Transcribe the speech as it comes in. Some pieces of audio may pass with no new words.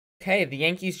Okay, the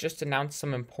Yankees just announced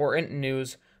some important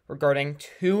news regarding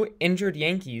two injured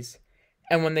Yankees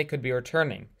and when they could be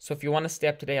returning. So if you want to stay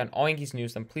up to date on all Yankees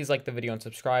news, then please like the video and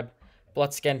subscribe. But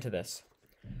let's get into this.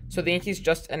 So the Yankees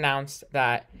just announced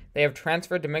that they have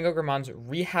transferred Domingo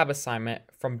rehab assignment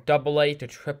from AA to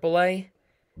AAA.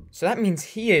 So that means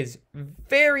he is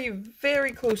very,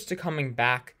 very close to coming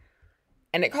back.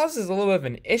 And it causes a little bit of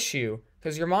an issue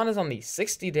because Germán is on the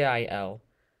 60-day IL.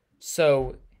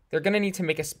 So they're going to need to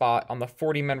make a spot on the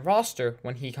 40-man roster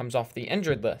when he comes off the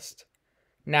injured list.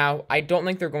 Now, I don't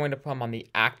think they're going to put him on the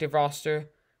active roster,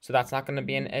 so that's not going to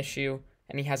be an issue.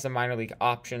 And he has a minor league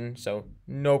option, so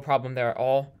no problem there at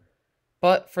all.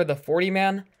 But for the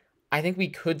 40-man, I think we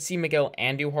could see Miguel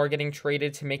Andujar getting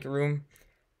traded to make room.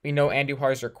 We know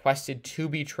Andujar is requested to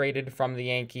be traded from the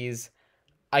Yankees.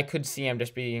 I could see him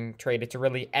just being traded to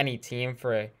really any team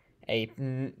for a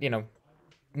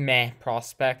meh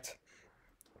prospect.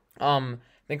 I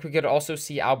think we could also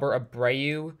see Albert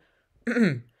Abreu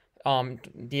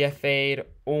DFA'd,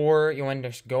 or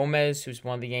Yoendis Gomez, who's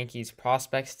one of the Yankees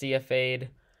prospects, DFA'd.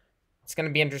 It's going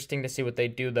to be interesting to see what they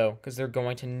do, though, because they're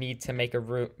going to need to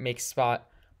make spot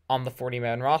on the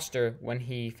 40-man roster when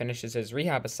he finishes his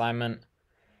rehab assignment.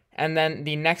 And then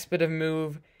the next bit of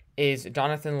move is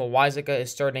Jonathan Loaisiga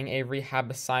is starting a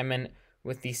rehab assignment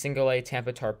with the Single-A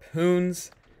Tampa Tarpoons.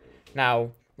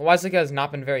 Now, Loaisiga has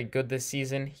not been very good this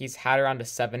season. He's had around a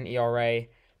 7 ERA,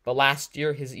 but last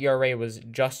year his ERA was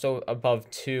just above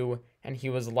 2, and he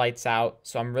was lights out.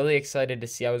 So I'm really excited to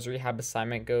see how his rehab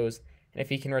assignment goes and if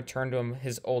he can return to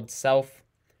his old self.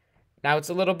 Now, it's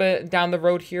a little bit down the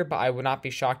road here, but I would not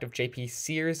be shocked if JP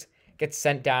Sears gets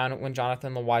sent down when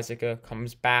Jonathan Loaisiga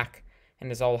comes back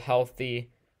and is all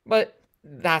healthy. But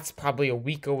that's probably a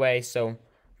week away, so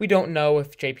we don't know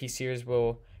if JP Sears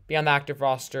will be on the active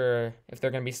roster or if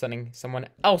they're going to be sending someone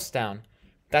else down.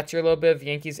 That's your little bit of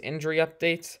Yankees injury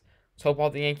updates. Let's hope all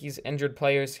the Yankees injured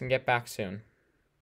players can get back soon.